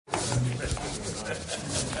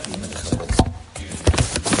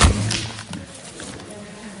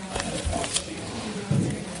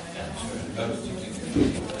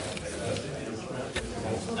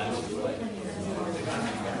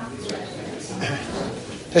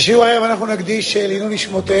את השיעור הערב אנחנו נקדיש לעילוי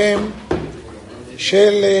נשמותיהם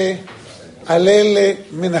של הלל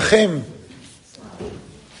מנחם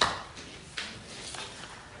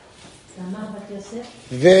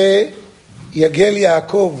ויגל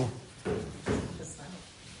יעקב,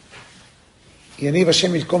 יניב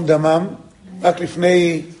השם ילקום דמם. רק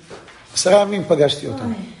לפני 10 ימים פגשתי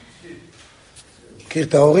אותם. מכיר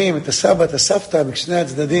את ההורים, את הסבא, את הסבתא, בשני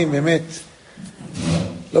הצדדים, באמת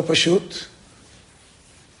לא פשוט.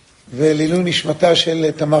 ולעילוי נשמתה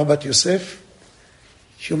של תמר בת יוסף,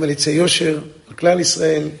 שהוא מליצי יושר על כלל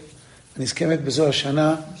ישראל, הנזכמת בזו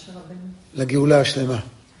השנה לגאולה השלמה.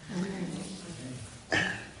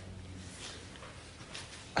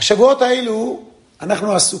 השבועות האלו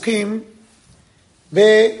אנחנו עסוקים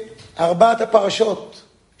בארבעת הפרשות,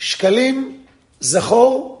 שקלים,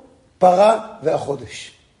 זכור, פרה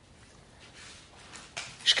והחודש.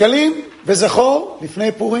 שקלים וזכור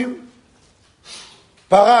לפני פורים,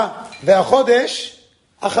 פרה והחודש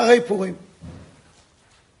אחרי פורים.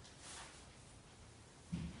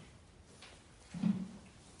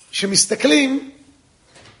 כשמסתכלים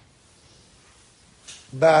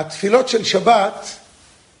בתפילות של שבת,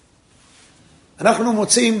 אנחנו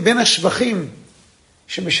מוצאים בין השבחים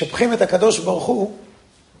שמשבחים את הקדוש ברוך הוא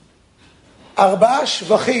 4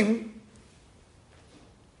 שבחים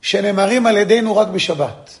שנאמרים על ידינו רק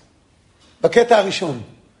בשבת. בקטע הראשון,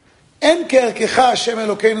 אין כערכך השם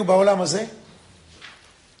אלוקינו בעולם הזה,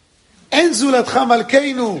 אין זולתך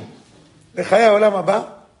מלכנו לחיי העולם הבא,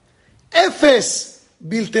 0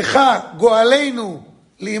 בלתך גואלנו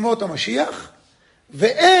לימות המשיח,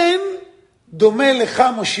 ואין דומה לך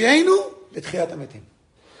מושיענו לתחיית המתים.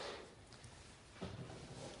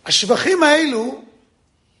 השבחים האלו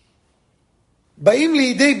באים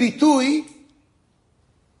לידי ביטוי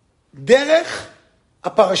דרך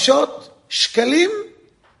הפרשות שקלים,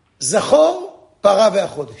 זכור, פרה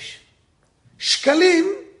והחודש.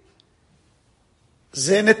 שקלים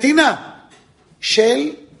זה נתינה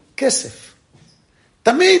של כסף.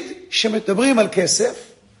 תמיד שמדברים על כסף,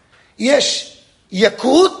 יש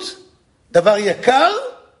יקרות, דבר יקר,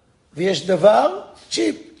 ויש דבר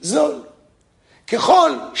צ'יפ, זול.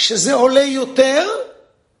 ככל שזה עולה יותר,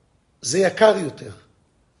 זה יקר יותר.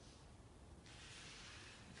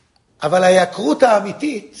 אבל היקרות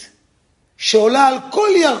האמיתית, שעולה על כל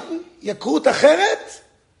יקרות אחרת,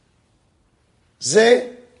 זה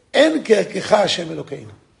אין כערכך השם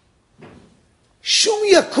אלוקינו. שום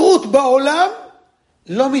יקרות בעולם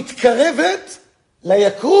לא מתקרבת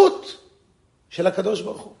ליקרות של הקדוש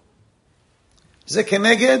ברוך הוא. זה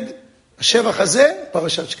כנגד השבח הזה,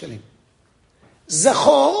 פרשת שקלים.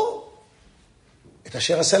 זכור את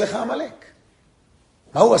אשר עשה לך עמלק.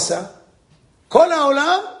 מה הוא עשה? כל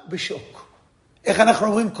העולם בשוק. איך אנחנו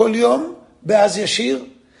אומרים כל יום בעז ישיר,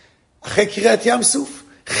 אחרי קריאת ים סוף?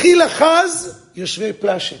 חיל אחז יושבי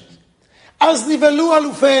פלשת, אז נבלו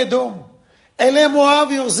אלופי אדום, אלי מואב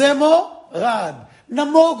יורזמו רעד,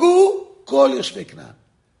 נמוגו כל יושבי כנען.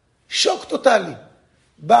 שוק טוטלי.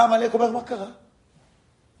 בא עמלק, אומר, מה קרה?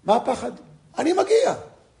 מה הפחד? אני מגיע.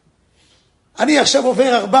 אני עכשיו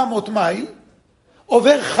עובר 400 מייל,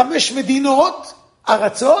 עובר 5 מדינות,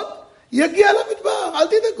 ארצות, יגיע למדבר, אל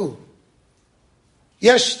תדאגו.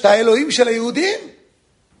 יש את האלוהים של היהודים,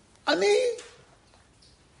 אני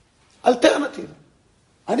אלטרנטיבה.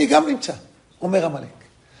 אני גם נמצא, אומר עמלק.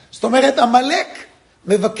 זאת אומרת, עמלק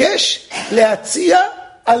מבקש להציע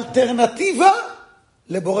אלטרנטיבה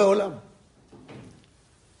לבורא עולם.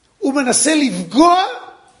 הוא מנסה לפגוע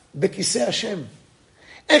בכיסא השם.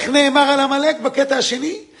 איך נאמר על עמלק בקטע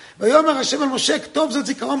השני? ויאמר השם אל משה, כתוב זאת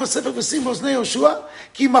זיכרון בספר ושים באוזני יהושע,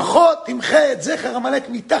 כי מחו תמחה את זכר עמלק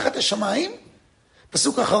מתחת השמיים.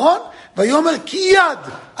 פסוק אחרון, ויאמר כי יד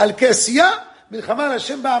על כסייה, מלחמה על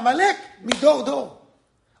השם בעמלק מדור דור.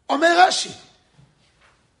 אומר רש"י,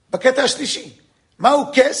 בקטע השלישי, מהו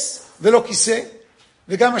כס ולא כיסא,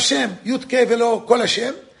 וגם השם י' כ' ולא כל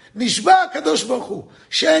השם, נשבע הקדוש ברוך הוא,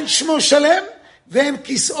 שאין שמו שלם ואין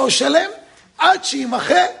כיסאו שלם, עד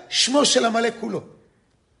שימחה שמו של עמלק כולו.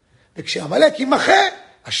 וכשעמלק ימחה,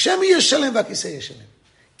 השם יהיה שלם והכיסא יהיה שלם.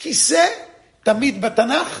 כיסא, תמיד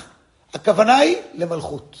בתנ"ך, הכוונה היא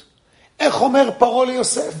למלכות. איך אומר פרעה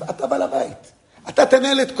ליוסף? אתה בעל הבית. אתה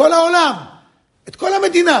תנהל את כל העולם, את כל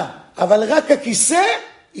המדינה, אבל רק הכיסא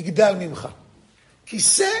יגדל ממך.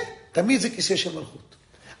 כיסא, תמיד זה כיסא של מלכות.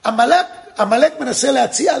 עמלק מנסה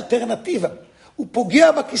להציע אלטרנטיבה. הוא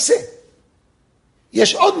פוגע בכיסא.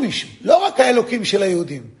 יש עוד מישהו, לא רק האלוקים של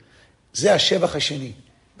היהודים. זה השבח השני,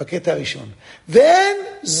 בקטע הראשון. ואין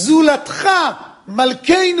זולתך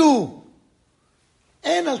מלכנו.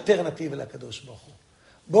 אין אלטרנטיבה לקדוש ברוך הוא.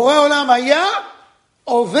 בורא עולם היה,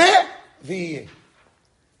 הווה ויהיה.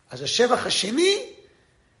 אז השבח השני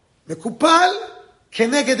מקופל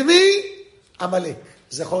כנגד מי? עמלק.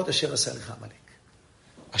 זכור את אשר עשה לך עמלק.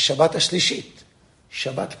 השבת השלישית,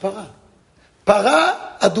 שבת פרה. פרה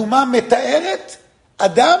אדומה מתארת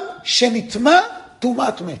אדם שנטמע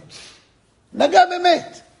טומאת מת. נגע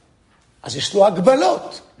במת. אז יש לו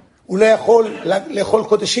הגבלות. הוא לא יכול לאכול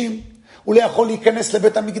קודשים, הוא לא יכול להיכנס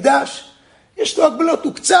לבית המקדש. יש לו הגבלות,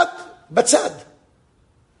 הוא קצת בצד.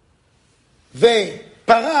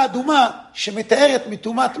 ופרה אדומה שמתארת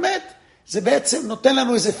מטומאת מת, זה בעצם נותן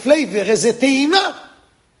לנו איזה פלייבר, איזה טעימה,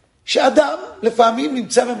 שאדם לפעמים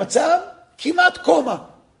נמצא במצב כמעט קומה,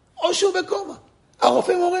 או שהוא בקומה.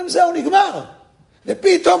 הרופאים אומרים, זהו, נגמר.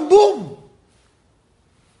 ופתאום בום,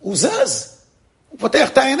 הוא זז, הוא פותח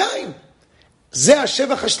את העיניים. זה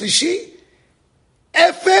השבח השלישי,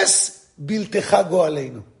 אפס בלתך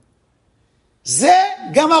גואלנו. זה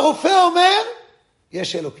גם הרופא אומר,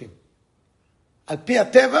 יש אלוקים. על פי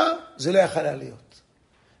הטבע זה לא יכול להיות.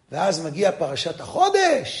 ואז מגיע פרשת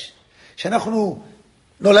החודש, שאנחנו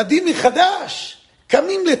נולדים מחדש,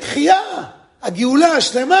 קמים לתחייה, הגאולה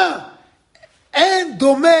השלמה. אין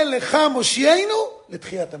דומה לך מושיענו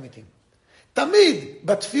לתחיית המתים. תמיד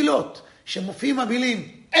בתפילות שמופיעים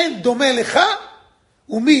המילים אין דומה לך,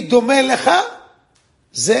 ומי דומה לך,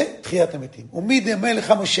 זה תחיית המתים. ומי דומה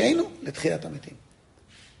לך מושיענו לתחיית המתים.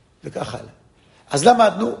 וכך הלאה. אז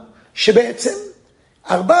למדנו שבעצם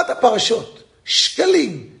 4 הפרשות,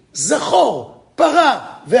 שקלים, זכור,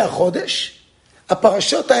 פרה והחודש,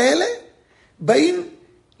 הפרשות האלה באים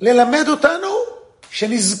ללמד אותנו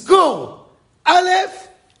שנזכור, א',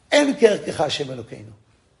 אין כערכך השם אלוקינו.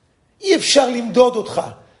 אי אפשר למדוד אותך.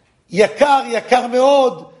 יקר, יקר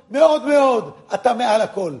מאוד, מאוד מאוד, אתה מעל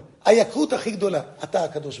הכל. היקרות הכי גדולה, אתה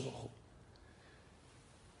הקדוש ברוך הוא.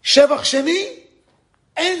 שבח שני,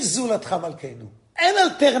 אין זולתך מלכנו. אין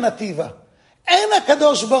אלטרנטיבה. אין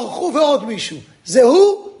הקדוש ברוך הוא ועוד מישהו. זה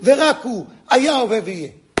הוא ורק הוא. היה הווה ויהיה.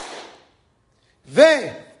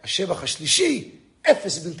 והשבח השלישי,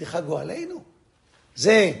 אפס בלתך גואלנו.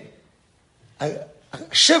 זה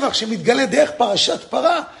השבח שמתגלה דרך פרשת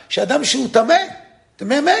פרה, שאדם שהוא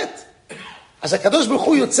טמא מת. אז הקדוש ברוך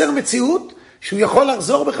הוא יוצר מציאות שהוא יכול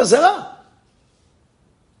לחזור בחזרה.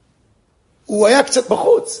 הוא היה קצת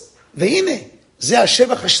בחוץ. והנה, זה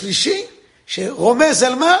השבח השלישי שרומז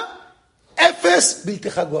על מה? אפס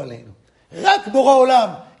בלתך גואלנו. רק בורא עולם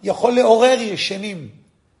יכול לעורר ישנים.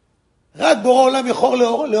 רק בורא עולם יכול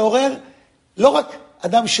לעורר לא רק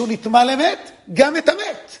אדם שהוא נטמע למת, גם את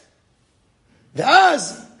המת.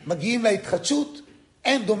 ואז מגיעים להתחדשות,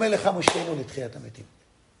 אין דומה לך מושיענו לתחיית המתים.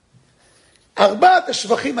 4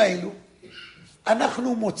 השבחים האלו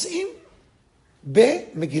אנחנו מוצאים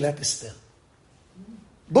במגילת אסתר.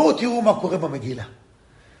 בואו תראו מה קורה במגילה.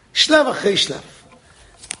 שלב אחרי שלב.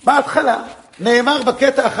 בהתחלה נאמר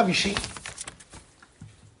בקטע החמישי,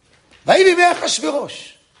 ויהי בימי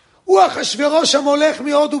אחשוורוש. הוא אחשוורוש המולך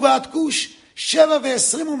מהודו ועד כוש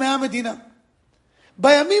 27 ו100 מדינה.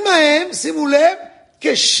 בימים ההם, שימו לב,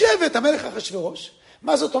 כשבט המלך אחשוורוש.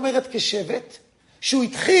 מה זאת אומרת כשבט? שהוא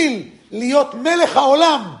התחיל להיות מלך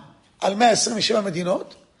העולם על 127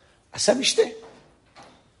 מדינות, עשה משתה.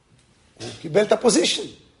 הוא קיבל את הפוזישן.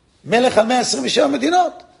 מלך על 127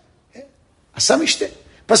 מדינות. עשה משתה.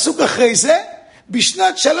 פסוק אחרי זה,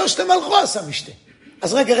 בשנת 3 למלכו עשה משתה.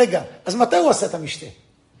 אז רגע, אז מתי הוא עשה את המשתה?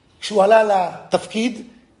 כשהוא עלה לתפקיד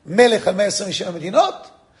מלך על 127 מדינות,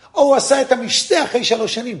 או הוא עשה את המשתה אחרי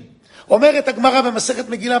 3 שנים? אומרת הגמרא במסכת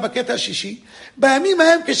מגילה בקטע השישי, בימים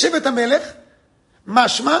ההם כשבט המלך,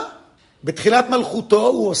 משמע, בתחילת מלכותו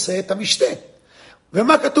הוא עושה את המשתה.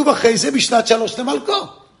 ומה כתוב אחרי זה? בשנת 3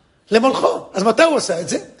 למלכו. אז מתי הוא עשה את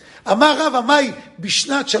זה? אמר רב עמי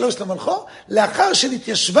בשנת 3 למלכו, לאחר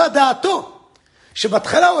שנתיישבה דעתו,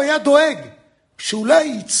 שבהתחלה הוא היה דואג, שאולי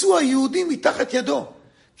יצאו היהודים מתחת ידו,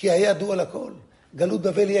 כי היה ידוע לכל. גלות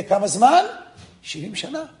בבל יהיה כמה זמן? 70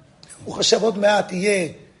 שנה. הוא חשב עוד מעט יהיה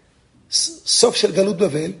סוף של גלות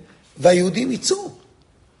בבל, והיהודים יצאו.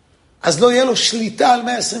 אז לא יהיה לו שליטה על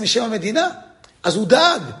 127 מדינה. אז הוא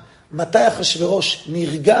דאג. מתי אחשוורוש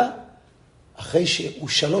נרגע? אחרי שהוא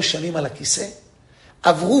 3 שנים על הכיסא.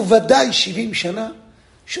 עברו ודאי 70 שנה.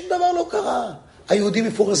 שום דבר לא קרה. היהודים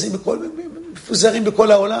מפוזרים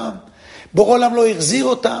בכל העולם. בורא עולם לא החזיר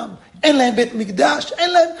אותם. אין להם בית מקדש.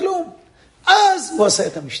 אין להם כלום. אז הוא עשה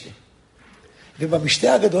את המשתה.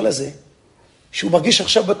 ובמשתה הגדול הזה, שהוא מרגיש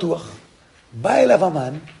עכשיו בטוח, בא אליו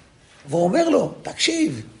המן והוא אומר לו,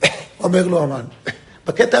 תקשיב, אומר לו המן,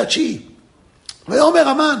 בקטע התשיעי, ואומר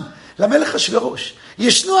המן למלך אחשוורוש,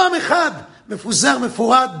 ישנו עם אחד מפוזר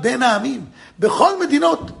מפורד בין העמים, בכל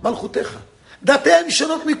מדינות מלכותך. דתיהם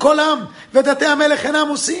שונות מכל עם, ודתי המלך אינם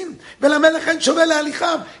עושים, ולמלך אין שווה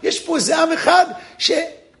להליכם. יש פה איזה עם אחד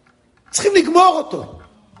שצריכים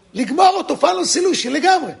לגמור אותו, פעלו סילושי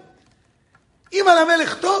לגמרי. אם על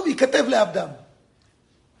המלך טוב, ייכתב לעבדם.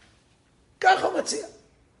 ככה הוא מציע.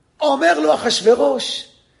 אומר לו אחשוורוש,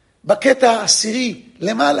 בקטע העשירי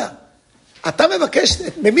למעלה, אתה מבקש,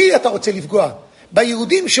 במי אתה רוצה לפגוע?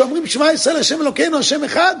 ביהודים שאומרים שמע ישראל השם אלוקינו השם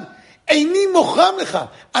אחד? איני מוכרם לך,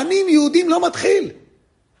 אני עם יהודים לא מתחיל.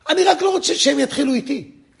 אני רק לא רוצה שהם יתחילו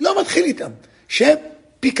איתי. לא מתחיל איתם. שהם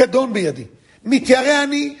פיקדון בידי. מתיירא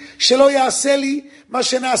אני שלא יעשה לי מה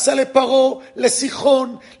שנעשה לפרו,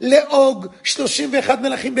 לסיחון, לאוג, 31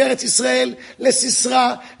 מלכים בארץ ישראל,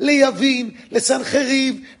 לסיסרא, ליבין,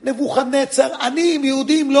 לסנחריב, נבוכדנצר. אני עם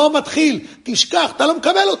יהודים לא מתחיל. תשכח, אתה לא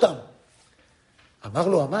מקבל אותם. אמר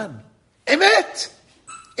לו המן, אמת.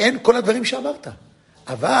 אין כל הדברים שאמרת.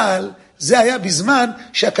 אבל זה היה בזמן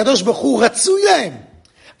שהקדוש ברוך הוא רצוי להם.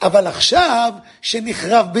 אבל עכשיו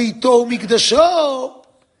שנחרב ביתו ומקדשו,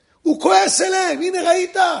 הוא כועס אליהם. הנה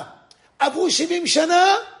ראית, עברו 70 שנה,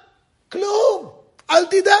 כלום, אל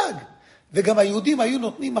תדאג. וגם היהודים היו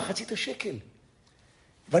נותנים מחצית השקל.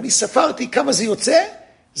 ואני ספרתי כמה זה יוצא,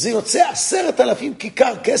 זה יוצא 10,000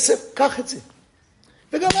 כיכר כסף, קח את זה.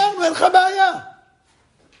 וגמרנו, אין לך בעיה.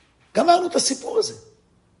 גמרנו את הסיפור הזה.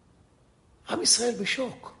 עם ישראל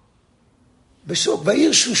בשוק. בשוק.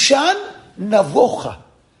 והעיר שושן נבוכה.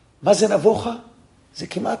 מה זה נבוכה? זה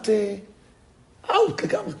כמעט אאוט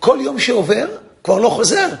לגמרי. כל יום שעובר כבר לא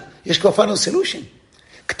חוזר. יש כבר פאנל סילושן.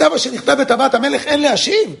 כתב אשר נכתב בטבעת המלך אין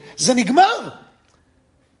להשיב. זה נגמר.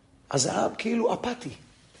 אז העם כאילו אפתי.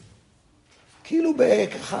 כאילו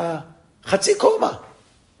בככה חצי קומה.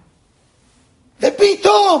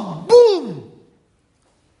 ופתאום, בום!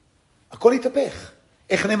 הכל התהפך.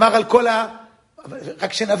 איך נאמר על כל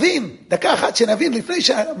רק שנבין, דקה אחת שנבין, לפני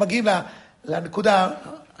שמגיעים לנקודה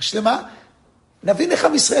השלמה, נבין איך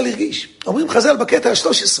עם ישראל הרגיש. אומרים חז"ל בקטע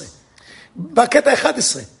ה-13, בקטע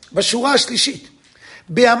ה-11, בשורה השלישית.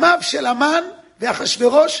 בימיו של המן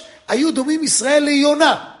ואחשוורוש היו דומים ישראל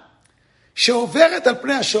ליונה, שעוברת על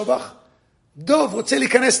פני השובח. דוב רוצה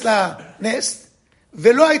להיכנס לנס,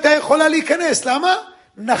 ולא הייתה יכולה להיכנס. למה?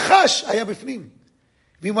 נחש היה בפנים.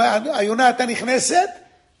 ואם היונה הייתה נכנסת,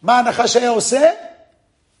 מה הנחש היה עושה?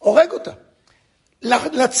 הורג אותה.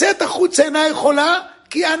 לצאת החוץ אינה יכולה,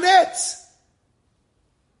 כי הנץ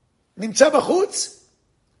נמצא בחוץ,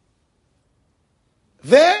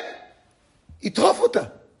 ויטרוף אותה.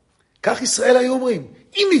 כך ישראל היו אומרים.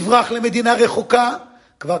 אם נברח למדינה רחוקה,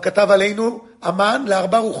 כבר כתב עלינו המן,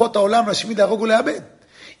 לארבע רוחות העולם, להשמיד, להרוג ולאבד.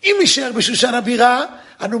 אם נשאר בשושן הבירה,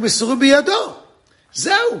 אנו מסורים בידו.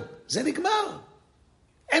 זהו, זה נגמר.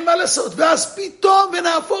 אין מה לעשות. ואז פתאום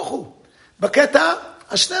ונהפוך הוא. בקטע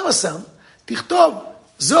ה-12, תכתוב,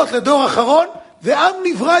 זאת לדור אחרון, ועם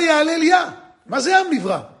נברא יעלל יה. מה זה עם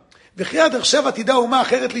נברא? וכי עד עכשיו עתידה אומה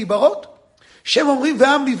אחרת להיברות? שם אומרים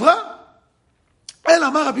ועם נברא? אל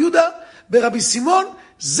אמר רבי יהודה ברבי סימון,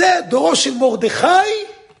 זה דורו של מרדכי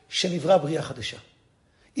שנברא בריאה חדשה.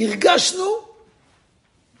 הרגשנו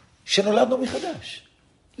שנולדנו מחדש.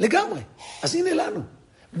 לגמרי. אז הנה לנו.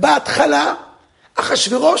 בהתחלה,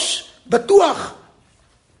 אחשוורוש בטוח,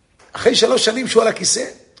 אחרי 3 שנים שהוא על הכיסא,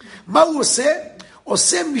 מה הוא עושה?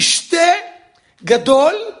 עושה משתה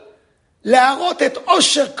גדול, להראות את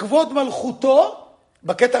עושר כבוד מלכותו,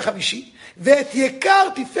 בקטע החמישי, ואת יקר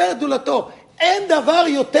תפארת גדולתו. אין דבר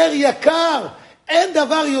יותר יקר, אין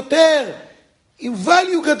דבר יותר עם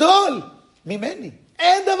value גדול ממני.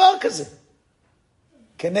 אין דבר כזה.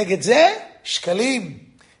 כנגד זה, שקלים.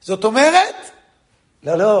 זאת אומרת,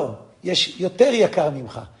 לא, יש יותר יקר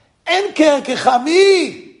ממך. אין כערכך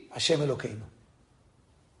מי? השם אלוקינו.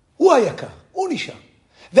 הוא היקר, הוא נשאר.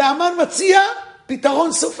 והמן מציע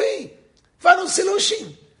פתרון סופי. פאנל סילושין.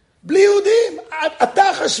 בלי יהודים.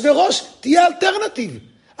 אתה אחשוורוש תהיה אלטרנטיב.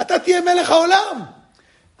 אתה תהיה מלך העולם.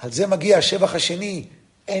 על זה מגיע השבח השני,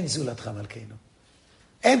 אין זולתך מלכנו.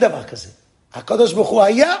 אין דבר כזה. הקדוש ברוך הוא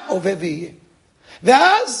היה, הווה ויהיה.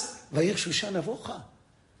 ואז, והעיר שושן נבוכה.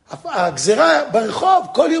 הגזרה ברחוב,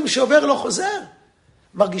 כל יום שעובר לא חוזר.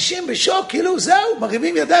 מרגישים בשוק, כאילו זהו,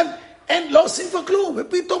 מרימים ידיים, אין, לא עושים כבר כלום.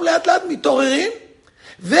 ופתאום לאט לאט מתעוררים,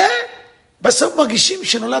 ובסוף מרגישים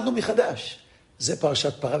שנולדנו מחדש. זה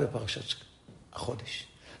פרשת פרה ופרשת החודש.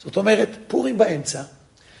 זאת אומרת, פורים באמצע,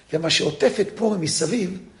 ומה שעוטף את פורים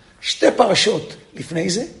מסביב, 2 פרשות לפני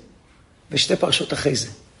זה, ו2 פרשות אחרי זה.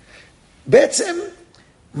 בעצם,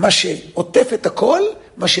 מה שעוטף את הכל,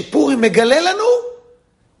 מה שפורים מגלה לנו,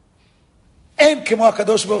 אין כמו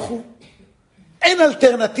הקדוש ברוך הוא. אין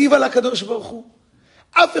אלטרנטיבה לקדוש ברוך הוא.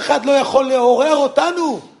 אף אחד לא יכול לעורר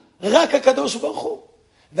אותנו, רק הקדוש ברוך הוא.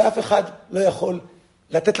 ואף אחד לא יכול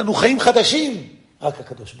לתת לנו חיים חדשים, רק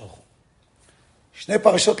הקדוש ברוך הוא. 2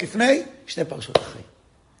 פרשות לפני, 2 פרשות אחרי.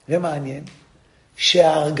 ומעניין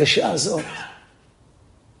שההרגשה הזאת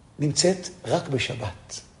נמצאת רק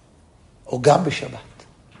בשבת, או גם בשבת.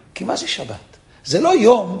 כי מה זה שבת? זה לא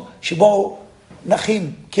יום שבו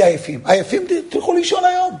נחים כי עייפים. עייפים תלכו לישון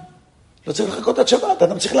היום. לא צריך לחכות עד שבת,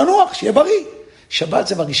 אדם צריך לנוח, שיהיה בריא. שבת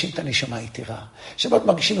זה מרגישים את הנשמה היתרה. שבת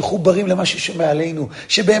מרגישים מחוברים למה ששומע עלינו,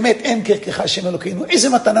 שבאמת אין כרכך השם אלוקינו. איזה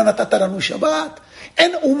מתנה נתת לנו שבת?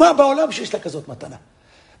 אין אומה בעולם שיש לה כזאת מתנה.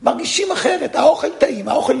 מרגישים אחרת, האוכל טעים,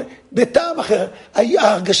 האוכל בטעם אחר,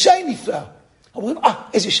 ההרגשה היא נפלאה. אומרים,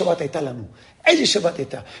 איזה שבת הייתה לנו, איזה שבת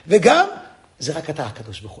הייתה. וגם, זה רק אתה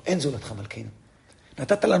הקדוש ברוך הוא, אין זולתך מלכנו.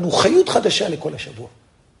 נתת לנו חיות חדשה לכל השבוע.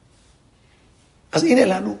 אז הנה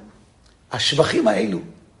לנו, השבחים האלו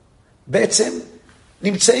בעצם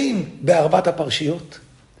נמצאים בארבעת הפרשיות,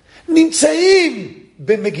 נמצאים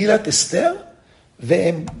במגילת אסתר,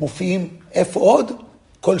 והם מופיעים איפה עוד?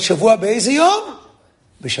 כל שבוע באיזה יום?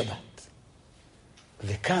 בשבת.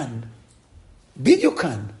 וכאן, בדיוק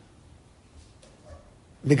כאן,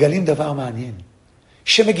 מגלים דבר מעניין.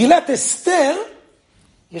 שמגילת אסתר,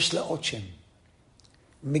 יש לה עוד שם.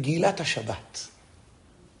 מגילת השבת.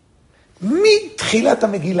 מתחילת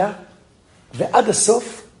המגילה ועד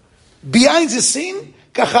הסוף, behind the scene,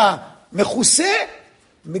 ככה מכוסה,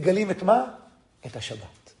 מגלים את מה? את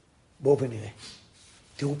השבת. בואו ונראה.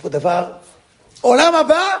 תראו פה דבר, עולם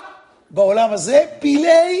הבא, בעולם הזה,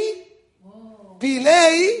 פילי.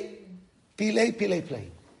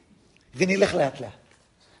 ונלך לאט לאט.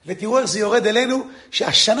 ותראו איך זה יורד אלינו,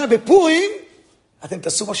 שהשנה בפורים, אתם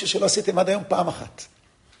תעשו משהו שלא עשיתם עד היום פעם אחת.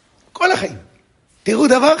 כל החיים. תראו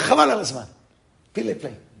דבר חבל על הזמן. פילי.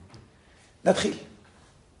 נתחיל.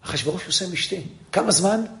 אחשוורוש עושה משתה. כמה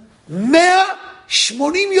זמן?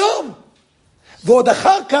 180 יום. ועוד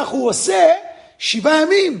אחר כך הוא עושה 7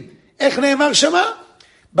 ימים. איך נאמר שמה?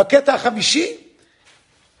 בקטע החמישי,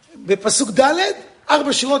 בפסוק ד'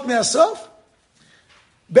 4 שורות מהסוף,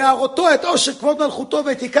 בהראותו את עושר כבוד מלכותו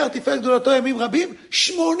ואת עיקר תפארת גדולתו ימים רבים,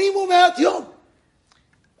 80 ומעט יום.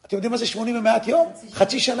 אתם יודעים מה זה 80 ומעט יום?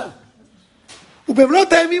 חצי שנה.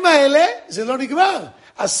 ובמלאת הימים האלה, זה לא נגמר.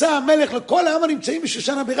 עשה המלך לכל העם הנמצאים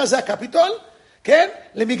בשושן הבירה, זה הקפיטול, כן?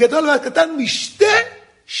 למגדול ועד קטן משתה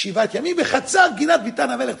 7 ימים בחצר גינת ביתן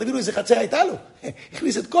המלך. תגידו איזה חצר הייתה לו.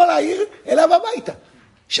 הכניס את כל העיר אליו הביתה.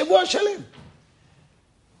 שבוע שלם.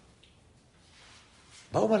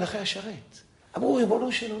 באו מלאכי השרת. אמרו,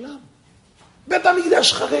 ריבונו של עולם, בית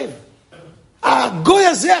המקדש חרב. הגוי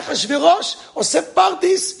הזה, אחשוורוש, עושה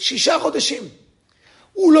פרטיס 6 חודשים.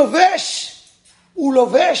 הוא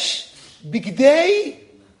לובש בגדי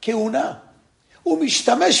כהונה. הוא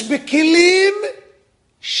משתמש בכלים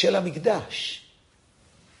של המקדש.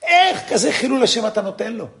 איך כזה חילול השם אתה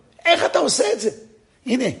נותן לו? איך אתה עושה את זה?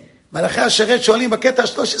 הנה, מלאכי השרת שואלים בקטע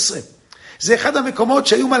 13. זה אחד המקומות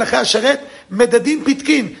שהיו מלאכי השרת מדדים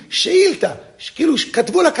פתקין, שאילתה, כאילו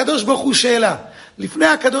כתבו לקדוש ברוך הוא שאלה. לפני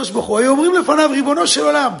הקדוש ברוך הוא, היו אומרים לפניו, ריבונו של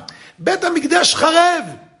עולם, בית המקדש חרב.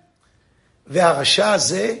 והרשע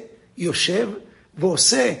הזה יושב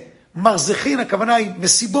ועושה מרזכין, הכוונה היא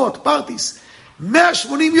מסיבות, פרטיס,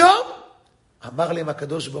 180 יום. אמר להם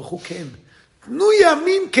הקדוש ברוך הוא, כן, תנו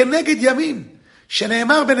ימים כנגד ימים,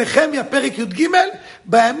 שנאמר בנחמיה פרק י"ג,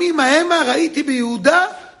 בימים ההם ראיתי ביהודה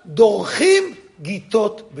דורכים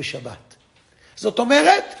גיטות בשבת. זאת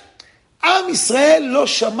אומרת, עם ישראל לא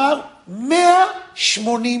שמר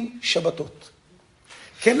 180 שבתות.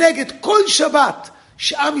 כנגד כל שבת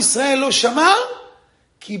שעם ישראל לא שמר,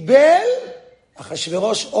 קיבל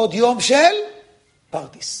אחשוורוש עוד יום של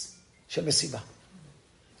פרטיס, של מסיבה.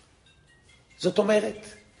 זאת אומרת,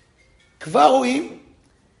 כבר רואים,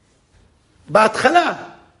 בהתחלה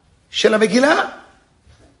של המגילה,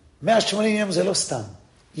 180 יום זה לא סתם.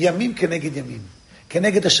 ימים כנגד ימים,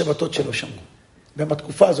 כנגד השבתות שלא שמרו.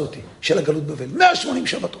 בתקופה הזאת של הגלות בבל, 180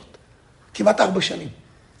 שבתות, כמעט 4 שנים.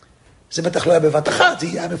 זה בטח לא היה בבת אחת, זה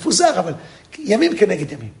היה מפוזר, אבל ימים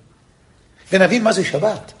כנגד ימים. ונבין מה זה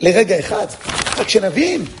שבת, לרגע אחד. רק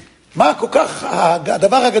שנבין מה כל כך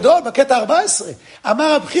הדבר הגדול בקטע 14.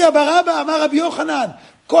 אמר רב חייא בר אבא, אמר רבי יוחנן,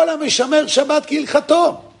 כל המשמר שבת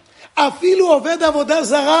כהלכתו, אפילו עובד עבודה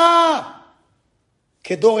זרה,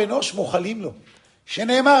 כדור אנוש מוחלים לו.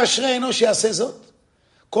 שנאמר אשרי אנוש יעשה זאת.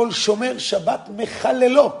 כל שומר שבת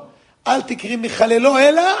מחללו, אל תקרי מחללו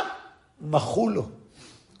אלא מחו לו.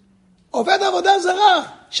 עובד עבודה זרה,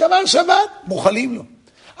 שמר שבת, מוחלים לו.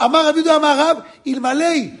 אמר רבי יהודה אמר רב,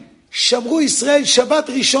 אלמלא שמרו ישראל שבת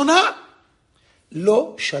ראשונה,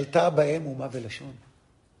 לא שלטה בהם אומה ולשון.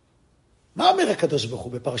 מה אומר הקדוש ברוך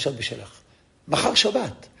הוא בפרשת בשלח? מחר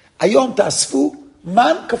שבת. היום תאספו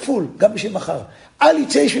מן כפול, גם בשביל מחר. אל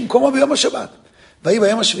יצא איש במקומו ביום השבת. ויהי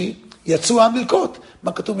ביום השביעי, יצאו העם ללקוט.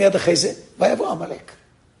 מה כתוב מיד אחרי זה? ויבוא עמלק.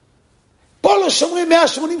 פה לא שומרים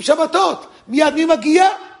 180 שבתות. מיד מי מגיע?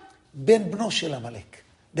 בן בנו של עמלק.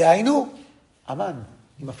 דהיינו, המן,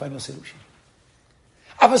 עם הפיינוס אלושי.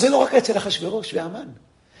 אבל זה לא רק אצל אחשוורוש והמן.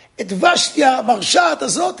 את ושתי המרשעת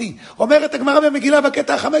הזאת, אומרת הגמרא במגילה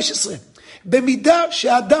בקטע ה-15, במידה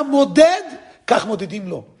שהאדם מודד, כך מודדים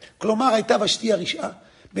לו. כלומר, הייתה ושתי הרשעה,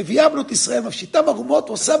 מביאה בנות ישראל, מפשיטה מרומות,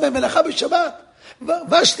 עושה בהם מלאכה בשבת.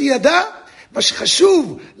 ושתי ידע, מה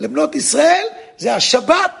שחשוב לבנות ישראל, זה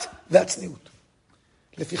השבת והצניעות.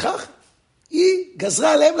 לפיכך, היא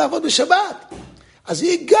גזרה עליהם לעבוד בשבת. אז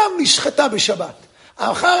היא גם נשחטה בשבת.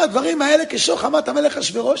 אחר הדברים האלה, כשוך חמת המלך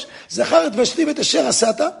אחשוורוש, זכר את ושתי ואת אשר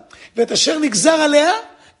עשת, ואת אשר נגזר עליה,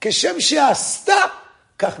 כשם שעשתה,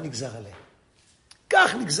 כך נגזר עליה.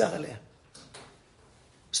 כך נגזר עליה.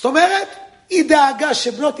 זאת אומרת, היא דאגה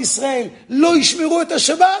שבנות ישראל לא ישמרו את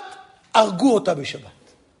השבת, הרגו אותה בשבת.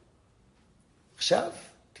 עכשיו,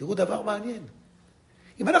 תראו דבר מעניין.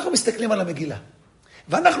 אם אנחנו מסתכלים על המגילה,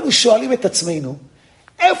 ואנחנו שואלים את עצמנו,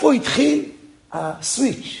 איפה התחיל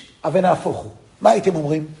הסוויץ' ונהפוך הוא? מה הייתם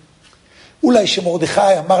אומרים? אולי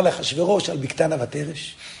שמרדכי אמר לאחשוורוש על בקתנה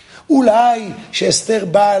ותרש? אולי שאסתר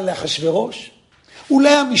באה לאחשוורוש? אולי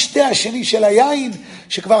המשתה השני של היין,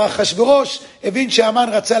 שכבר אחשוורוש הבין שהמן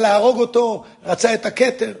רצה להרוג אותו, רצה את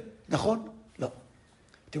הכתר, נכון? לא.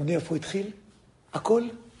 אתם יודעים איפה הוא התחיל?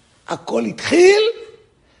 הכל התחיל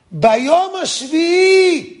ביום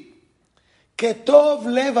השביעי, כטוב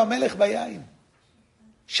לב המלך ביין.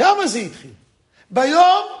 שם זה התחיל.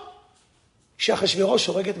 ביום שאחשוורוש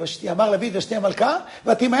הורג את ושתי, אמר להביא את ושתי המלכה,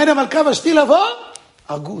 ותימהר המלכה ושתי לבוא,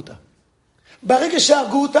 הרגו אותה. ברגע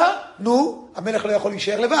שהרגו אותה, המלך לא יכול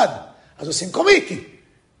להישאר לבד. אז עושים קומיטי.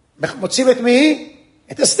 מוצאים את מי?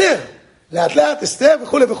 את אסתר. לאט לאט אסתר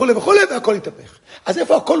וכו' וכו' וכו', והכל יתהפך. אז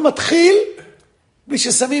איפה הכל מתחיל? בלי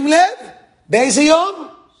ששמים לב, באיזה יום?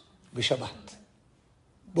 בשבת.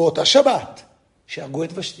 באותה שבת שהרגו את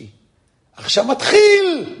ושתי. עכשיו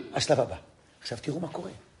מתחיל השלב הבא. עכשיו תראו מה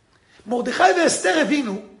קורה. מרדכי ואסתר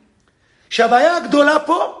הבינו שהבעיה הגדולה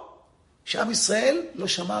פה, שעם ישראל לא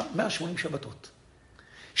שמע 180 שבתות.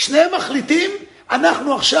 שניהם מחליטים,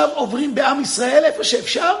 אנחנו עכשיו עוברים בעם ישראל איפה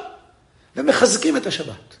שאפשר, ומחזקים את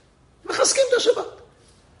השבת. מחזקים את השבת.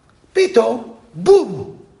 פתאום,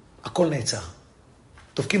 בום, הכל נעצר.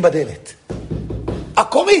 דופקים בדלת.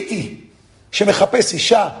 הקומיטי שמחפש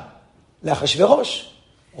אישה לאחשוורוש,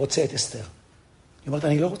 רוצה את אסתר. היא אומרת,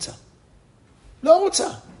 אני לא רוצה. לא רוצה.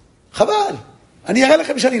 חבל. אני אראה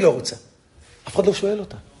לכם שאני לא רוצה. אף אחד לא שואל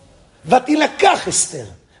אותה. ותילקח אסתר.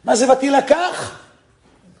 מה זה ותילקח?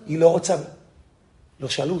 היא לא רוצה. לא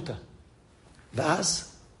שאלו אותה.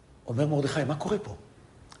 ואז אומר מרדכי, מה קורה פה?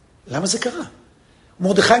 למה זה קרה?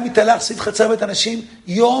 מרדכי מתהלך סביב חצר בית אנשים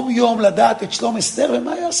יום יום לדעת את שלום אסתר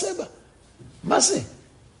ומה יעשה בה. מה זה?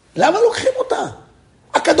 למה לוקחים אותה?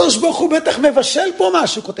 הקדוש ברוך הוא בטח מבשל פה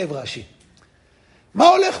משהו, כותב רש"י. מה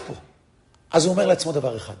הולך פה? אז הוא אומר לעצמו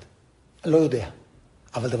דבר אחד. לא יודע.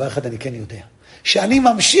 אבל דבר אחד אני כן יודע. שאני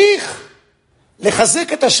ממשיך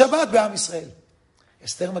לחזק את השבת בעם ישראל.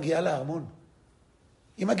 אסתר מגיעה לארמון.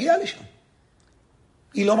 היא מגיעה לשם.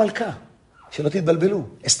 היא לא מלכה. שלא תתבלבלו.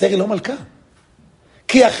 אסתר היא לא מלכה.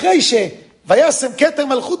 כי אחרי וישם כתר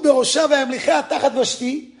מלכות בראשה וימליכיה תחת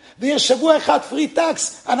ושתי, ויש שבוע אחד פרי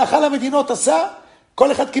טקס, הנחה למדינות עשה,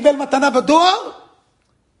 כל אחד קיבל מתנה בדואר,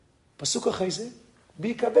 פסוק אחרי זה,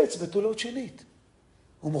 ויקבץ בתולות שנית.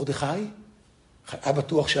 ומרדכי היה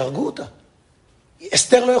בטוח שהרגו אותה.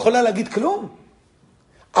 אסתר לא יכולה להגיד כלום.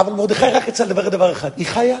 אבל מרדכי רק יצא לדבר דבר אחד. היא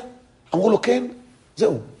חיה? אמרו לו כן,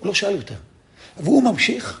 זהו, הוא לא שאל יותר. והוא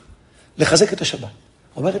ממשיך לחזק את השבת.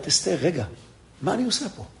 אומרת אסתר, רגע, מה אני עושה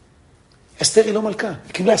פה? אסתר היא לא מלכה.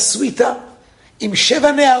 היא קיבלה סוויטה עם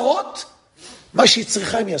 7 נערות, מה שהיא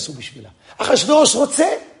צריכה הם יעשו בשבילה. אחשוורוש רוצה,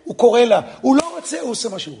 הוא קורא לה. הוא לא רוצה, הוא עושה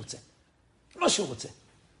מה שהוא רוצה. מה שהוא רוצה.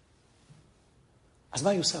 אז מה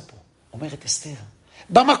היא עושה פה? אומרת אסתר,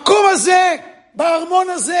 במקום הזה, בארמון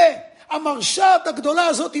הזה, המרשעת הגדולה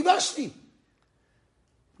הזאת ושתי.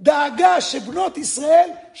 דאגה שבנות ישראל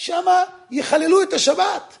שמה יחללו את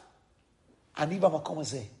השבת. אני במקום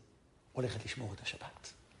הזה הולכת לשמור את השבת.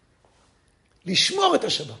 לשמור את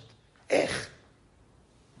השבת. איך?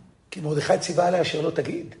 כי מרדכי ציווה עליה אשר לא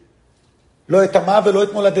תגיד. לא את עמה ולא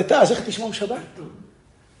את מולדתה, אז איך תשמור שבת?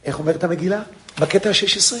 איך אומרת המגילה? בקטע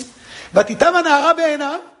ה-16. ותיתם הנערה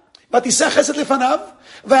בעיניו, ותישא חסד לפניו,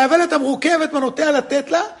 ויבל את המרוכבת מנותיה לתת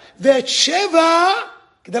לה, ואת 7,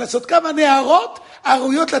 כדי לעשות כמה נערות,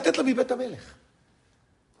 הראויות לתת לה מבית המלך.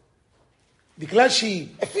 בגלל שהיא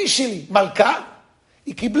אפישלי מלכה,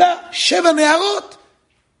 היא קיבלה 7 נערות,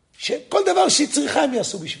 שכל דבר שהיא צריכה הם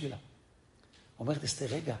יעשו בשבילה. אומרת אסתר,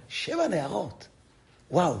 רגע, 7 נערות.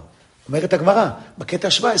 וואו, אומרת הגמרא, בקטע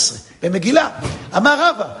 17, במגילה, אמר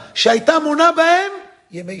רבא, שהייתה מונה בהם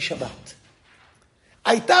ימי שבת.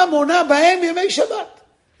 הייתה מונה בהם ימי שבת.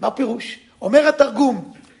 מה פירוש? אומר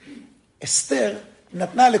התרגום, אסתר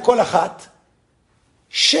נתנה לכל אחת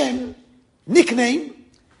שם, ניקניים,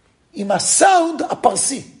 עם הסאונד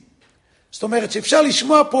הפרסי. זאת אומרת שאפשר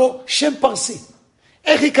לשמוע פה שם פרסי.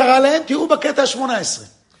 איך היא קראה להם? תראו בקטע 18.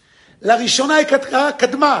 לראשונה היא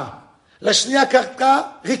קדמה, לשנייה קראה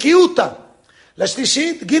ריקיותה,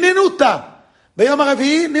 לשלישית גיננותה, ביום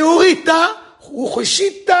הרביעי נאוריתה,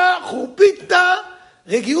 חושיתה, חורפיתה,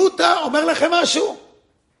 רגיעותה, אומר לכם משהו?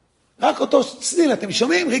 רק אותו צליל, אתם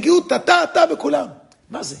שומעים? רגיעותה, אתה בכולם.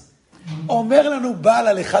 מה זה? אומר לנו בעל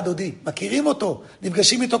על אחד דודי, מכירים אותו,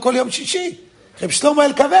 נפגשים איתו כל יום שישי, רב שלמה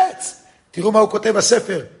אלקבץ, תראו מה הוא כותב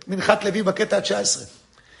בספר, מנחת לוי בקטע 19.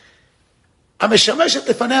 המשמשת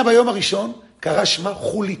לפניה ביום הראשון, קרא שמה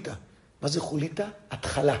חוליתה. מה זה חוליתה?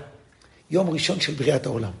 התחלה. יום ראשון של בריאת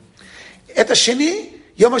העולם. את השני,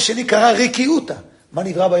 יום השני קרא ריקיותה. מה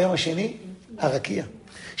נברא ביום השני? הרקיע.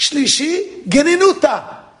 שלישי, גננותה.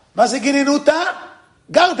 מה זה גננותה?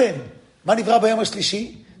 גרדן. מה נברא ביום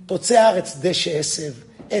השלישי? תוצא הארץ, דשא עשב,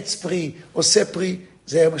 עץ פרי, עושה פרי,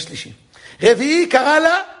 זה היום השלישי. רביעי קרא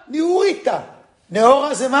לה נאוריתה.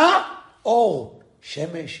 נאורה זה מה? אור,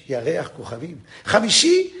 שמש, ירח, כוכבים.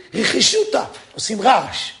 חמישי, רכישותה, עושים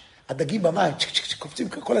רעש. הדגים במים, קופצים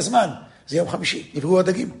כל הזמן. זה יום חמישי, נבראו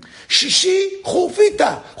הדגים. שישי,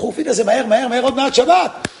 חורפיתה. חורפיתה זה מהר, עוד מעט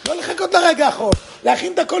שבת. לא לחכות לרגע האחרון,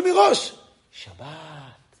 להכין את הכל מראש. שבת,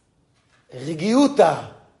 רגיעותה,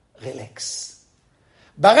 רלקס.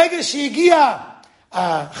 ברגע שהגיעה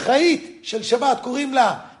האחראית של שבת, קוראים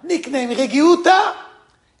לה ניקניים רגיעותה,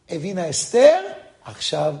 הבינה אסתר,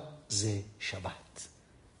 עכשיו זה שבת.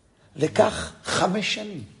 לקח 5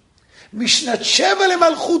 שנים. משנת 7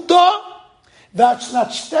 למלכותו, ועד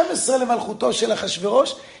שנת 12 למלכותו של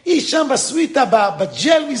אחשוורוש, היא שם בסוויטה,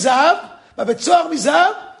 בג'ל מזהב, בבית סוהר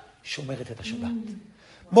מזהב, שומרת את השבת.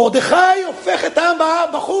 מרדכי הופך את העם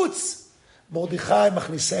בחוץ. מרדכי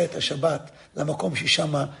מכניסה את השבת למקום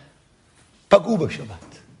ששם פגעו בשבת.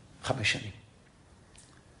 5 שנים.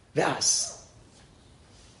 ואז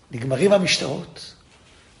נגמרים המשטרות.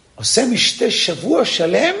 עושה משתה שבוע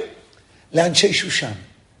שלם לאנשי שושן.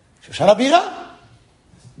 שושן הבירה.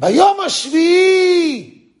 ביום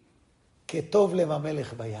השביעי, כטוב לב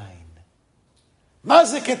המלך ביין. מה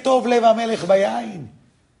זה כטוב לב המלך ביין?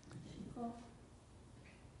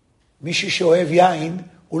 מישהו שאוהב יין,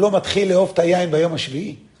 הוא לא מתחיל לאהוב את היין ביום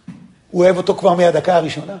השביעי. הוא אוהב אותו כבר מהדקה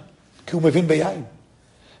הראשונה, כי הוא מבין ביין.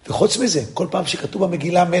 וחוץ מזה, כל פעם שכתוב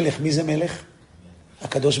במגילה מלך, מי זה מלך?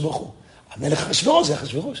 הקדוש ברוך הוא. המלך אחשוורוש זה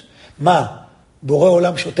אחשוורוש. מה? בורא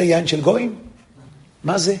עולם שותה יין של גויים?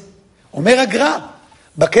 מה זה? אומר הגר"א,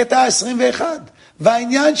 בקטע 21,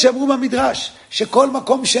 והעניין שאמרו במדרש, שכל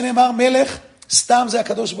מקום שנאמר מלך, סתם זה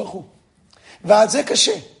הקדוש ברוך הוא. ועל זה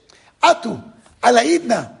קשה. עטו, על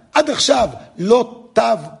העידנה, עד עכשיו,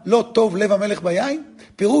 לא טוב לב המלך ביין?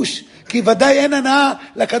 פירוש, כי ודאי אין הנאה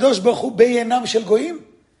לקדוש ברוך הוא בעינם של גויים.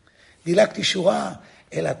 דילגתי שורה,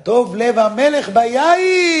 אלא טוב לב המלך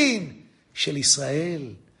ביין של ישראל.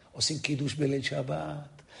 עושים קידוש בליל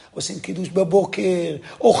שבת, עושים קידוש בבוקר,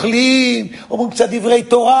 אוכלים, אומרים קצת דברי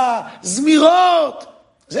תורה, זמירות.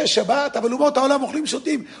 זה שבת, אבל אומות העולם אוכלים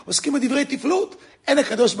שותים, עוסקים בדברי תפלות, אין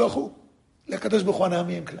הקדוש ברוך הוא. לקדוש ברוך הוא הנאה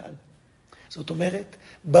מהם כלל. זאת אומרת,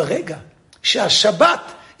 ברגע שהשבת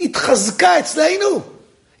התחזקה אצלנו,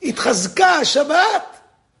 התחזקה השבת,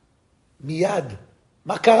 מיד.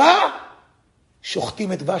 מה קרה?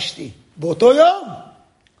 שוחטים את ושתי באותו יום.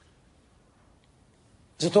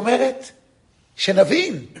 זאת אומרת,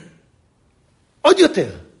 שנבין עוד יותר,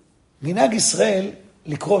 מנהג ישראל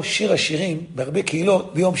לקרוא שיר השירים בהרבה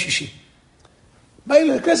קהילות ביום שישי. מה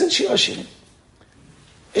היא לכנסת שיר השירים?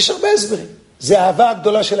 יש הרבה הסברים. זה האהבה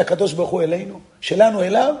הגדולה של הקדוש ברוך הוא אלינו, שלנו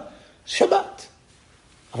אליו, שבת.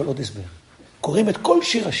 אבל עוד הסבר. קוראים את כל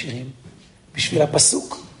שיר השירים בשביל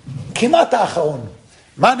הפסוק, כמעט האחרון.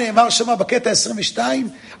 מה נאמר שם בקטע 22?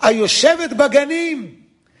 היושבת בגנים,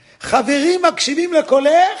 חברים מקשיבים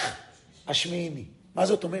לקולך, השמיעיני. מה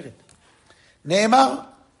זאת אומרת? נאמר,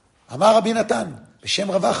 אמר רבי נתן,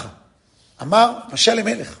 בשם רבחה, אמר משל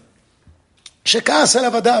למלך, שכעס על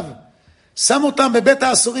עבדיו, שם אותם בבית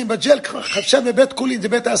האסורים, בג'ל חשב בבית קולין, זה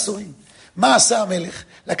בית האסורים. מה עשה המלך?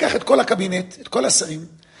 לקח את כל הקבינט, את כל השרים,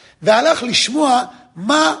 והלך לשמוע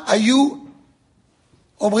מה היו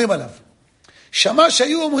אומרים עליו. שמע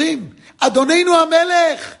שהיו אומרים, אדוננו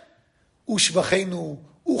המלך, הוא שבחנו,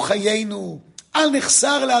 הוא חיינו, אל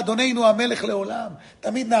נחסר לאדוננו המלך לעולם,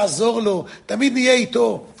 תמיד נעזור לו, תמיד נהיה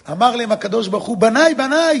איתו. אמר להם הקדוש ברוך הוא, בניי,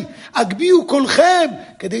 בניי, הגביאו כולכם,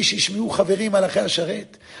 כדי שישמעו חברים מלאכי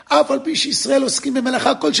השרת, אף על פי שישראל עוסקים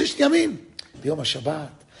במלאכה כל 6 ימים. ביום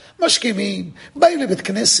השבת, משכימים, באים לבית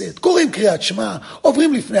כנסת, קוראים קריאת שמע,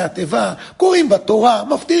 עוברים לפני התיבה, קוראים בתורה,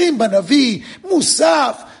 מפטירים בנביא,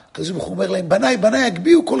 מוסף. הקדוש ברוך הוא אומר להם, בניי, בניי,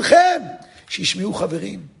 הגביאו כולכם, שישמעו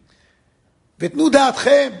חברים. ותנו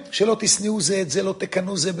דעתכם שלא תשנאו זה את זה, לא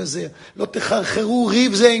תקנו זה בזה, לא תחרחרו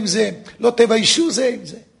ריב זה עם זה, לא תביישו זה עם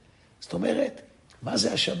זה. זאת אומרת, מה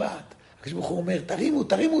זה השבת? הקדוש ברוך הוא אומר,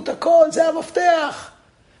 תרימו את הכל, זה המפתח.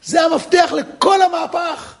 זה המפתח לכל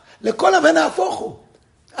המהפך, לכל ונהפוך הוא.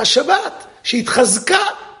 השבת שהתחזקה,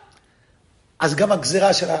 אז גם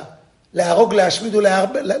הגזירה שלה, להרוג, להשמיד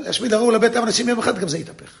ולהשמיד הרעו לבית האנשים יום אחד, גם זה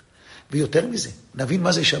יתהפך. ויותר מזה, נבין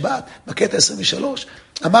מה זה שבת, בקטע 23,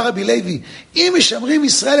 אמר רבי לוי, אם משמרים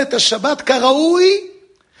ישראל את השבת כראוי,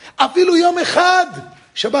 אפילו יום אחד,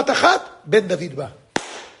 שבת אחת, בן דוד בא.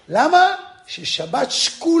 למה? ששבת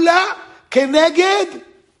שקולה כנגד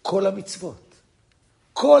כל המצוות.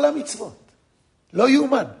 כל המצוות. לא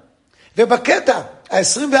יאומן. ובקטע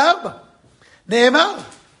ה-24, נאמר,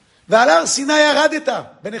 ועל הר סיני ירדת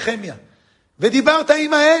בנחמיה, ודיברת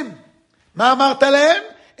עמהם. מה אמרת להם?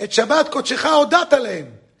 את שבת קודשך הודעת להם.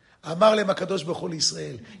 אמר להם הקדוש ברוך הוא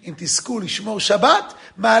לישראל, אם תזכו לשמור שבת,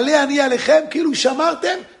 מעלה אני עליכם כאילו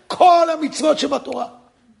שמרתם כל המצוות שבתורה.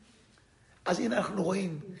 אז הנה אנחנו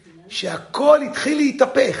רואים שהכל התחיל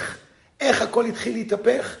להתהפך. איך הכל התחיל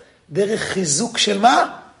להתהפך? דרך חיזוק של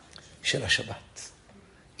מה? של השבת.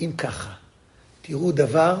 אם ככה, תראו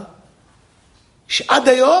דבר שעד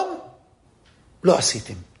היום לא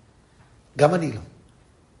עשיתם. גם אני לא.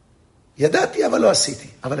 ידעתי אבל לא עשיתי.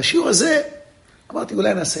 אבל השיעור הזה, אמרתי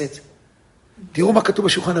אולי נעשה את זה. תראו מה כתוב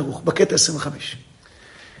בשולחן ערוך, בקטע 25.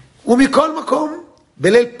 ומכל מקום,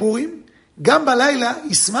 בליל פורים, גם בלילה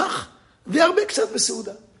ישמח וירבה קצת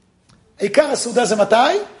בסעודה. העיקר הסעודה זה מתי?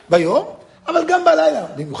 ביום, אבל גם בלילה.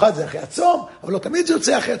 במיוחד זה אחרי הצום, אבל לא תמיד זה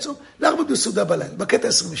יוצא אחרי הצום. להרבה בסעודה בלילה, בקטע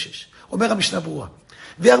 26. אומר המשנה ברורה.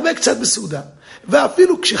 וירבה קצת בסעודה,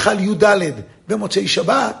 ואפילו כשחל י"ד במוצאי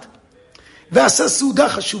שבת, ועשה סעודה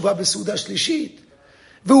חשובה בסעודה שלישית,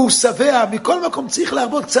 והוא שבע, מכל מקום צריך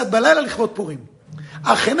להרבות קצת בלילה לכבוד פורים.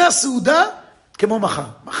 הכנה סעודה כמו מחר.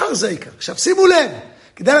 מחר זה העיקר. עכשיו שימו לב,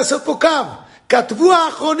 כדאי לעשות פה קו. כתבו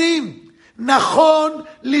האחרונים, נכון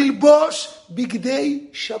ללבוש בגדי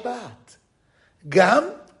שבת. גם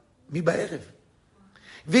מבערב.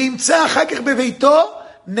 וימצא אחר כך בביתו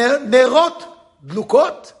נרות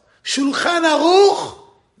דלוקות, שולחן ערוך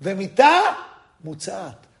ומיטה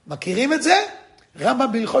מוצעת. מכירים את זה?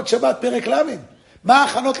 רמב"ם בהלכות שבת פרק ל'. מה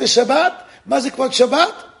ההכנות לשבת? מה זה כבוד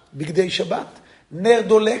שבת? בגדי שבת. נר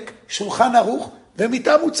דולק, שולחן ערוך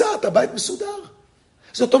ומיטה מוצעת, הבית מסודר.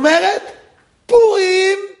 זאת אומרת,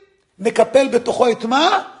 פורים מקפל בתוכו את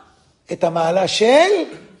מה? את המעלה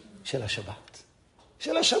של השבת.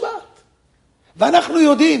 של השבת. ואנחנו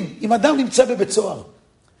יודעים, אם אדם נמצא בבית סוהר,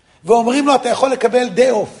 ואומרים לו, אתה יכול לקבל די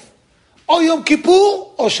אוף, או יום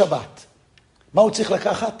כיפור או שבת. מה הוא צריך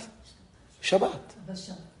לקחת? שבת.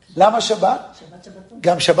 למה שבת? שבת שבתון.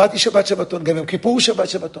 גם שבת היא שבת שבתון, גם יום כיפור הוא שבת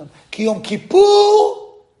שבתון. כי יום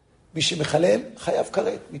כיפור, מי שמחלל, חייב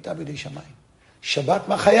כרת, מיטה בידי שמיים. שבת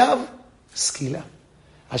מה חייב? סקילה.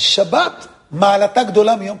 השבת מעלתה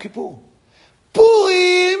גדולה מיום כיפור.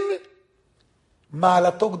 פורים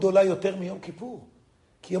מעלתו גדולה יותר מיום כיפור.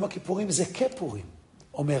 כי יום הכיפורים זה כפורים,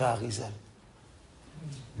 אומר האריז"ל.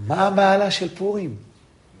 מה המעלה של פורים?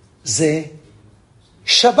 זה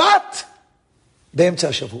שבת באמצע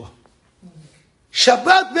השבוע.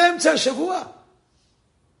 שבת באמצע השבוע.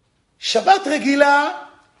 שבת רגילה,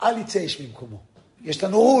 אל יצא איש ממקומו. יש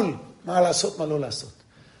לנו רול, מה לעשות, מה לא לעשות.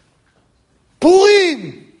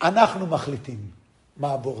 פורים, אנחנו מחליטים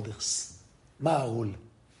מה הבורדרס, מה הרול.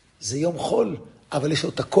 זה יום חול, אבל יש לו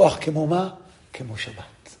את הכוח כמו מה? כמו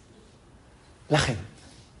שבת. לכן,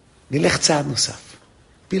 נלך צעד נוסף.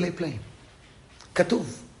 פילי פלאים.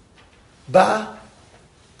 כתוב, בא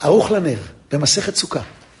ערוך לנר במסכת סוכה,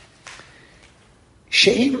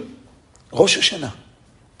 שאם ראש השנה,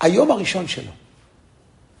 היום הראשון שלו,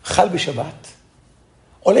 חל בשבת,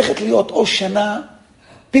 הולכת להיות או שנה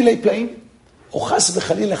פילי פלאים, או חס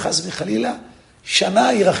וחלילה,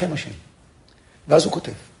 שנה ירחם השם. ואז הוא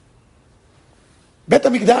כותב, בית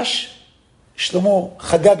המקדש, שלמה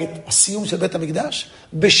חגג את הסיום של בית המקדש,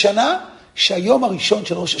 בשנה שהיום הראשון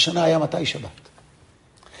של ראש השנה היה מתי? שבת.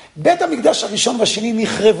 בית המקדש הראשון והשני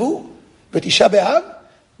נחרבו בתשעה באב,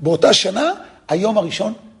 באותה שנה, היום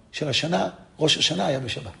הראשון של השנה, ראש השנה היה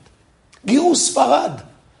בשבת. גירוש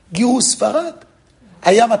ספרד,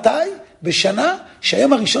 היה מתי? בשנה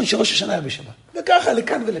שהיום הראשון של ראש השנה היה בשבת. וככה,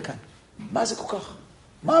 לכאן ולכאן. מה זה כל כך?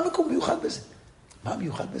 מה המקום מיוחד בזה? מה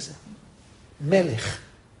מיוחד בזה? מלך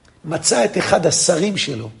מצא את אחד השרים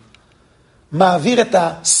שלו, מעביר את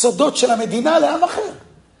הסודות של המדינה לעם אחר.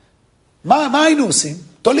 מה היינו עושים?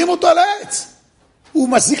 תולים אותו על העץ. הוא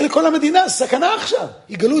מזיק לכל המדינה, סכנה עכשיו.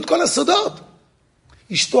 יגלו את כל הסודות.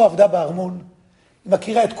 אשתו עבדה בארמון, היא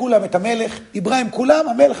מכירה את כולם, את המלך, דיברה עם כולם,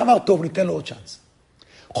 המלך אמר, טוב, ניתן לו עוד צ'אנס.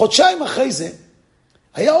 חודשיים אחרי זה,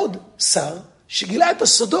 היה עוד שר שגילה את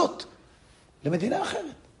הסודות למדינה אחרת.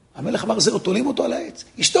 המלך אמר, זהו, תולים אותו על העץ.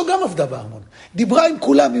 אשתו גם עבדה בארמון. דיברה עם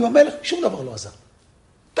כולם, עם המלך, שום דבר לא עזר.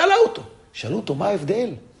 תלה אותו. שאלו אותו, מה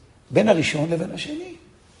ההבדל בין הראשון לבין השני?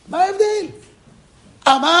 מה ההבדל?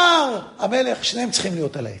 אמר המלך, שניהם צריכים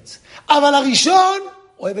להיות על העץ. אבל הראשון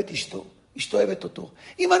אוהב את אשתו, אשתו אוהבת אותו.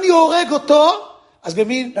 אם אני הורג אותו, אז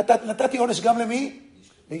במי נתתי עונש גם למי?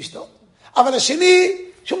 לאשתו. אבל השני,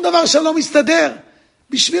 שום דבר שם לא מסתדר.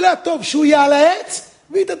 בשבילה טוב שהוא יהיה על העץ,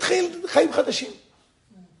 והיא תתחיל חיים חדשים.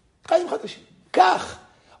 חיים חדשים. כך,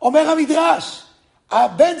 אומר המדרש,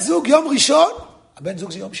 הבן זוג יום ראשון, הבן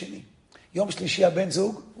זוג זה יום שני. יום שלישי הבן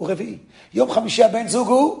זוג הוא רביעי. יום חמישי הבן זוג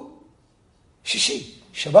הוא שישי.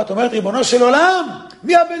 שבת אומרת, ריבונו של עולם,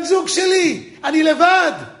 מי הבן זוג שלי? אני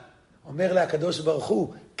לבד. אומר לה הקדוש ברוך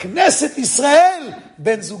הוא, כנסת ישראל,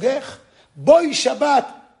 בן זוגך, בואי שבת,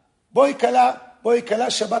 בואי כלה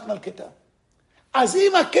שבת מלכתה. אז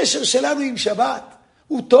אם הקשר שלנו עם שבת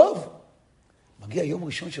הוא טוב, מגיע יום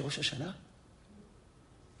ראשון של ראש השנה,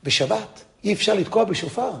 בשבת, אי אפשר לתקוע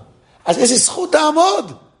בשופר. אז איזה זכות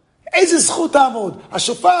תעמוד? איזה זכות תעמוד?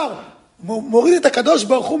 השופר מוריד את הקדוש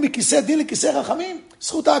ברוך הוא מכיסא דין לכיסא רחמים,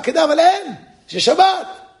 זכות העקדה, אבל אין, ששבת.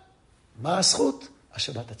 מה הזכות?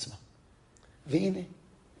 השבת עצמה. והנה,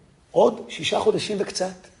 עוד 6 חודשים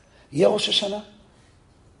וקצת, יהיה ראש השנה.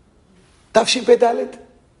 תשפ"ד,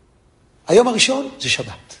 היום הראשון זה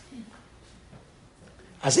שבת.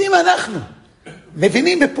 אז אם אנחנו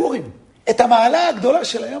מבינים בפורים את המעלה הגדולה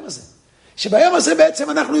של היום הזה, שביום הזה בעצם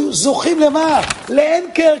אנחנו זוכים למה? לאין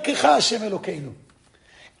כערכך השם אלוקינו.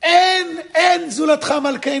 אין זולתך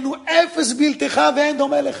מלכנו, אפס בלתך ואין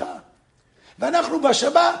דומה לך. ואנחנו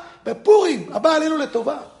בשבת, בפורים, הבא עלינו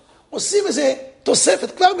לטובה, עושים איזה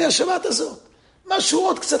תוספת כבר מהשבת הזאת. משהו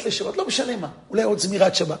עוד קצת לשבת, לא משנה מה. אולי עוד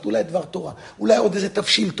זמירת שבת, אולי דבר תורה, אולי עוד איזה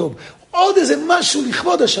תבשיל טוב, עוד איזה משהו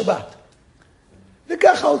לכבוד השבת.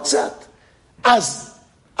 וככה עוד קצת. אז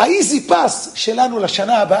האיזי פס שלנו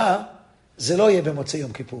לשנה הבאה, זה לא יהיה במוצאי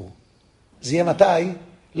יום כיפור. זה יהיה מתי?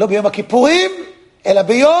 לא ביום הכיפורים, אלא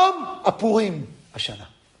ביום הפורים השנה.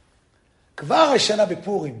 כבר השנה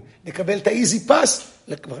בפורים נקבל את האיזי פס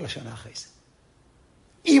כבר לשנה אחרי זה.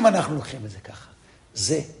 אם אנחנו לוקחים את זה ככה,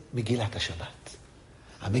 זה מגילת השבת.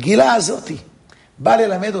 המגילה הזאת באה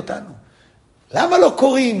ללמד אותנו. למה לא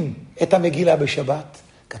קוראים את המגילה בשבת?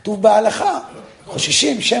 כתוב בהלכה,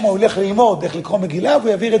 חוששים שמא הוא הולך ללמוד איך לקרוא מגילה, והוא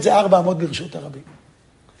יעביר את זה 400 ברשות הרבים.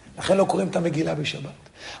 לכן לא קוראים את המגילה בשבת.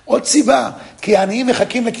 עוד סיבה, כי העניים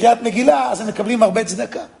מחכים לקריאת מגילה, אז הם מקבלים הרבה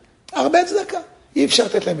צדקה. הרבה צדקה. אי אפשר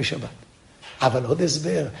לתת להם בשבת. אבל עוד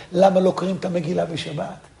הסבר, למה לא קוראים את המגילה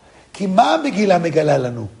בשבת? כי מה המגילה מגלה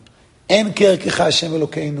לנו? אין כערכך השם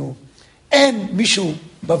אלוקינו, אין מישהו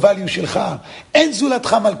בווליו שלך, אין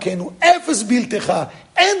זולתך מלכנו, אפס בלתך,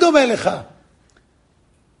 אין דומה לך.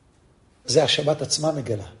 זה השבת עצמה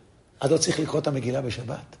מגלה. אז לא צריך לקרוא את המגילה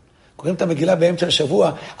בשבת. קוראים את המגילה באמצע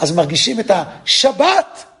השבוע, אז מרגישים את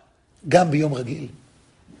השבת גם ביום רגיל.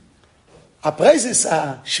 הפרייזס,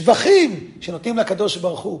 השבחים שנותנים לקדוש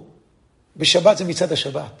ברוך הוא, בשבת זה מצד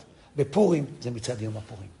השבת, בפורים זה מצד יום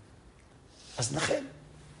הפורים. אז לכן,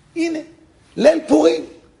 הנה, ליל פורים,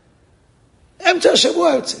 אמצע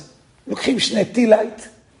השבוע יוצא. לוקחים 2 טילייט,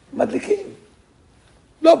 מדליקים.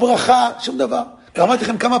 לא ברכה, שום דבר. אמרתי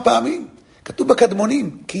לכם כמה פעמים, כתוב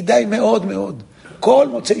בקדמונים, כדאי מאוד מאוד, כל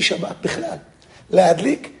מוצאי שבת בכלל,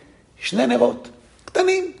 להדליק 2 נרות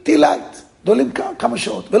קטנים, טילייט, דולים כמה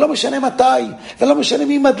שעות, ולא משנה מתי, ולא משנה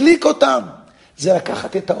מי מדליק אותם. זה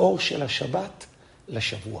לקחת את האור של השבת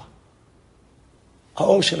לשבוע.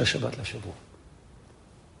 האור של השבת לשבוע.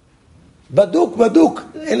 בדוק,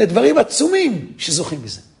 אלה דברים עצומים שזוכים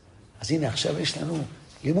בזה. אז הנה עכשיו יש לנו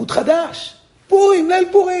לימוד חדש, פורים, ליל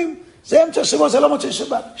פורים, זה אמצע השבוע, זה לא מוצאי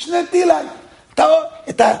שבת, 2 טילייט,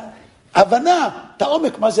 את ההבנה, את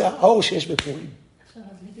העומק, מה זה האור שיש בפורים.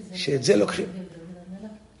 שאת זה לוקחים.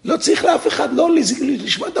 לא צריך לאף אחד, לא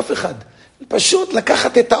לשמוע את אף אחד. פשוט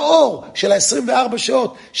לקחת את האור של ה-24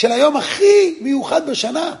 שעות, של היום הכי מיוחד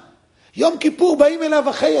בשנה. יום כיפור באים אליו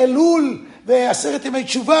אחרי אלול ו10 ימי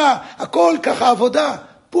תשובה, הכל ככה עבודה.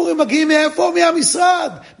 פורים מגיעים מאיפה?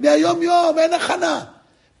 מהמשרד, מהיום יום, אין הכנה.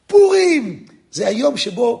 פורים זה היום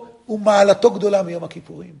שבו הוא מעלתו גדולה מיום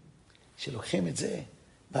הכיפורים. שלוקחים את זה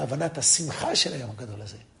בהבנת השמחה של היום הגדול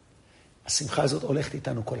הזה. השמחה הזאת הולכת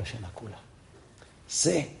איתנו כל השנה כולה.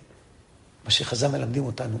 זה מה שחז"ל מלמדים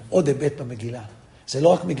אותנו, עוד היבט במגילה. זה לא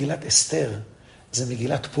רק מגילת אסתר, זה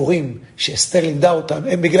מגילת פורים, שאסתר לימדה אותנו,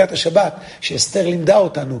 מגילת השבת, שאסתר לימדה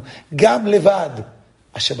אותנו, גם לבד,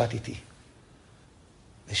 השבת איתי.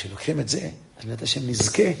 ושלוקחים את זה, אז באמת השם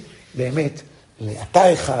נזכה באמת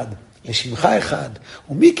לאתה אחד, לשמך אחד,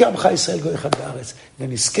 ומי כעמך ישראל גוי אחד בארץ,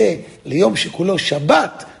 ונזכה ליום שכולו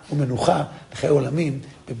שבת ומנוחה לחיי עולמים,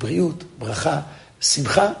 בבריאות, ברכה,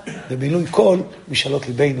 שמחה, ומילוי כל משאלות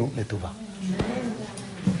ליבנו לטובה.